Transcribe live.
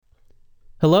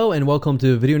Hello and welcome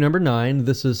to video number 9.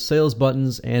 This is sales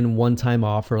buttons and one-time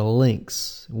offer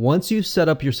links. Once you've set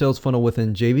up your sales funnel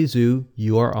within JVZoo,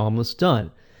 you are almost done.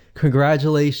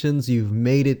 Congratulations, you've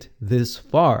made it this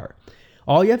far.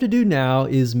 All you have to do now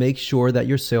is make sure that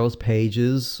your sales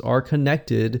pages are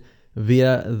connected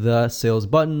via the sales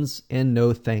buttons and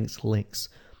no thanks links.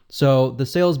 So the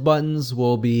sales buttons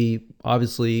will be,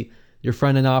 obviously, your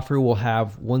front-end offer will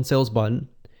have one sales button,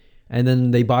 and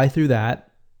then they buy through that.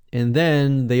 And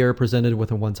then they are presented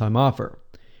with a one-time offer.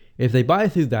 If they buy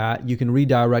through that, you can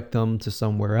redirect them to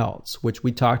somewhere else, which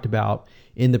we talked about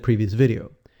in the previous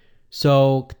video.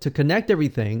 So to connect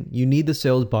everything, you need the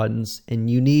sales buttons and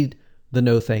you need the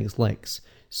no thanks links.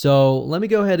 So let me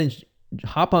go ahead and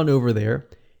hop on over there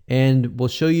and we'll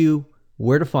show you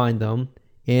where to find them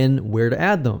and where to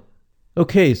add them.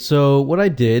 Okay, so what I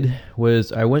did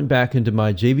was I went back into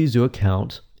my JVZoo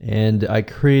account and I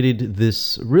created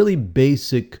this really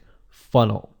basic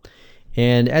funnel.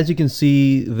 And as you can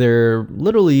see, there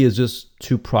literally is just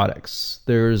two products.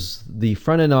 There's the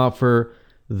front-end offer,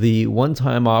 the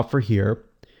one-time offer here,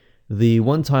 the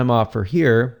one-time offer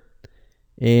here,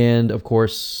 and of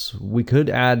course, we could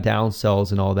add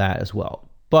downsells and all that as well.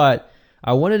 But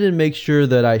I wanted to make sure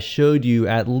that I showed you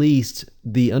at least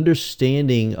the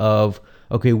understanding of,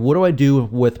 okay, what do I do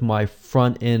with my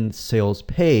front-end sales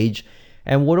page?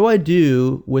 And what do I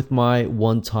do with my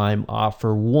one-time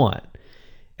offer one?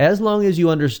 As long as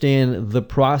you understand the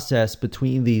process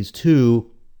between these two,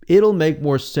 it'll make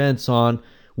more sense on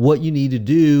what you need to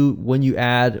do when you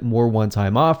add more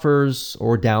one-time offers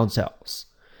or downsells.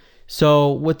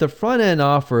 So with the front-end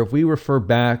offer, if we refer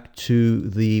back to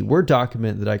the Word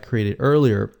document that I created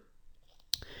earlier,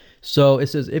 so it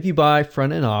says if you buy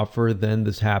front-end offer, then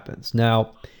this happens.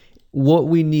 Now, what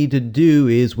we need to do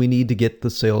is we need to get the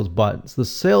sales buttons. The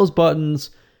sales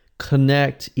buttons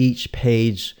connect each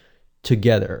page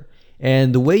together.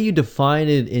 And the way you define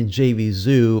it in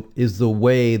JVZoo is the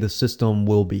way the system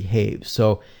will behave.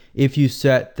 So if you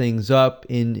set things up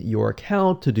in your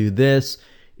account to do this,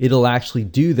 it'll actually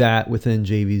do that within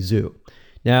JVZoo.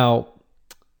 Now,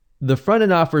 the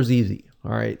front-end offer is easy.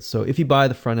 All right. So if you buy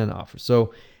the front-end offer.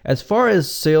 So as far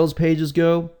as sales pages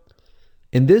go,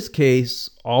 in this case,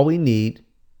 all we need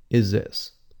is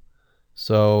this.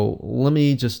 So let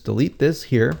me just delete this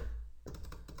here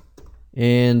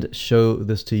and show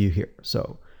this to you here.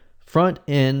 So front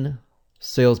end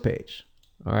sales page.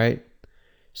 All right.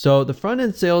 So the front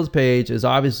end sales page is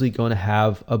obviously going to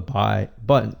have a buy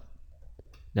button.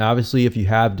 Now, obviously, if you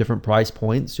have different price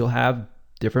points, you'll have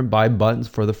different buy buttons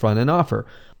for the front end offer.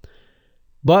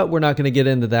 But we're not going to get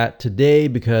into that today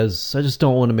because I just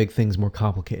don't want to make things more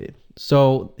complicated.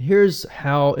 So here's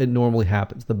how it normally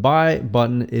happens. The buy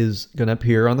button is going to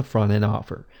appear on the front end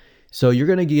offer. So you're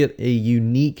going to get a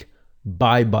unique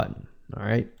buy button. All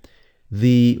right.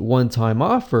 The one-time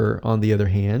offer, on the other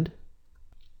hand,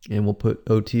 and we'll put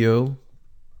OTO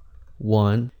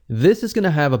 1, this is going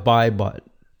to have a buy button.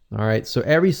 All right. So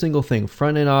every single thing,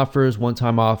 front end offers,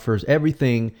 one-time offers,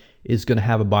 everything is going to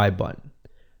have a buy button.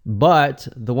 But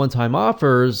the one-time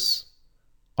offers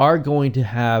are going to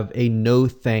have a no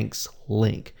thanks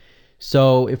link.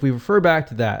 So if we refer back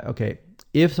to that, okay,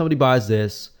 if somebody buys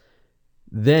this,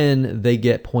 then they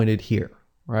get pointed here,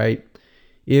 right?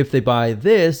 If they buy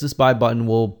this buy button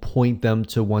will point them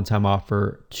to one-time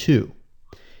offer 2.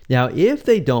 Now, if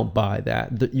they don't buy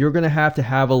that, you're going to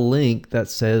have a link that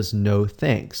says no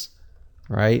thanks,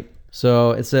 right?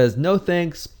 So it says no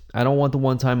thanks, I don't want the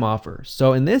one-time offer.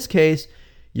 So in this case,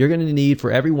 you're going to need,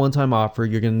 for every one-time offer,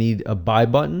 you're going to need a buy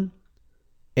button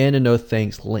and a no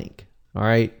thanks link. All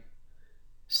right.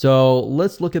 So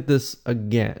let's look at this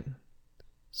again.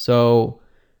 So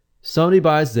somebody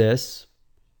buys this,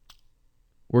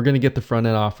 we're going to get the front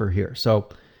end offer here. So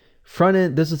front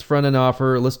end, this is front end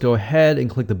offer. Let's go ahead and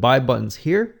click the buy buttons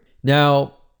here.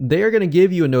 Now they are going to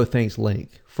give you a no thanks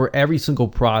link for every single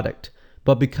product,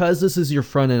 but because this is your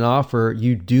front end offer,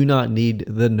 you do not need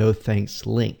the no thanks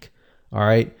link. All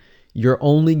right. You're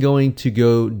only going to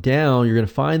go down. You're going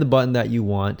to find the button that you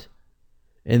want.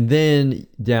 And then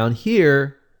down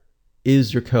here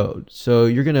is your code. So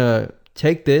you're going to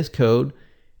take this code,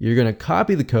 you're going to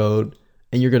copy the code,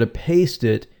 and you're going to paste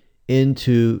it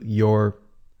into your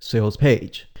sales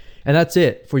page. And that's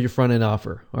it for your front end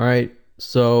offer. All right.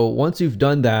 So once you've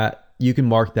done that, you can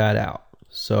mark that out.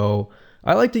 So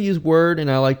I like to use Word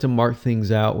and I like to mark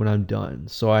things out when I'm done.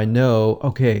 So I know,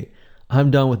 okay, I'm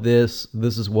done with this.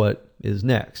 This is what is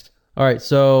next. All right.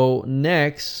 So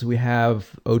next we have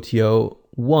OTO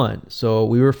 1. So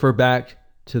we refer back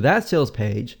to that sales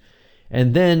page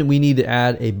and then we need to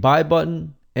add a buy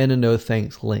button and a no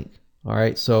thanks link. All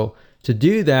right. So To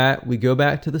do that, we go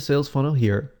back to the sales funnel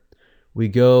here. We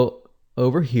go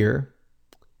over here,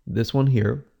 this one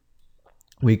here.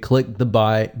 We click the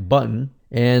buy button.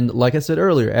 And like I said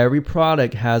earlier, every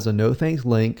product has a no thanks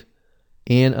link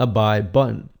and a buy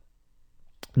button.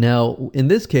 Now, in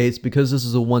this case, because this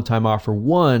is a one-time offer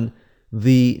one,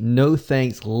 the no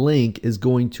thanks link is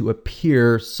going to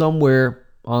appear somewhere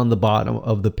on the bottom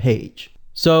of the page.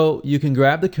 So you can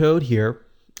grab the code here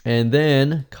and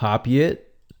then copy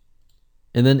it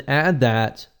and then add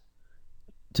that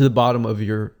to the bottom of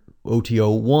your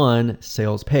OTO1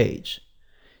 sales page.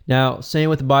 Now, same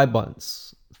with the buy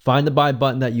buttons. Find the buy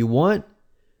button that you want,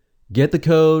 get the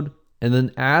code, and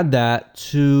then add that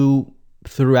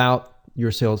throughout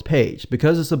your sales page.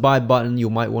 Because it's a buy button, you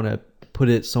might want to put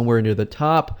it somewhere near the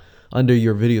top, under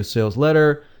your video sales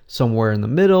letter, somewhere in the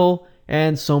middle,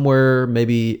 and somewhere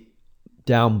maybe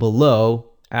down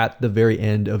below at the very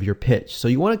end of your pitch. So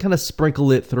you want to kind of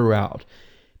sprinkle it throughout.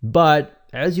 But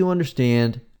as you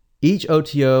understand, each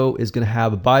OTO is going to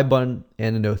have a buy button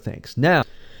and a no thanks. Now,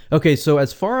 okay, so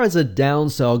as far as a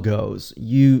downsell goes,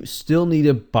 you still need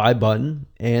a buy button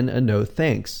and a no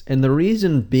thanks. And the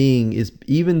reason being is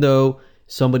even though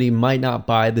somebody might not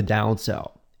buy the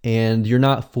downsell and you're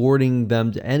not forwarding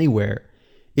them to anywhere,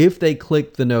 if they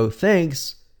click the no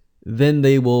thanks, then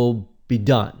they will be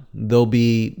done. They'll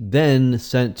be then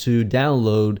sent to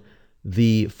download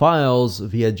the files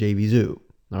via JVZoo.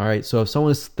 All right, so if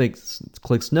someone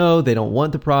clicks no, they don't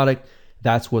want the product,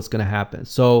 that's what's going to happen.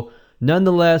 So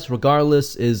nonetheless,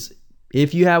 regardless, is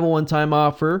if you have a one-time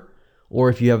offer or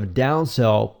if you have a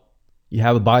downsell, you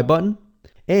have a buy button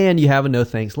and you have a no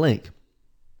thanks link.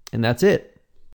 And that's it.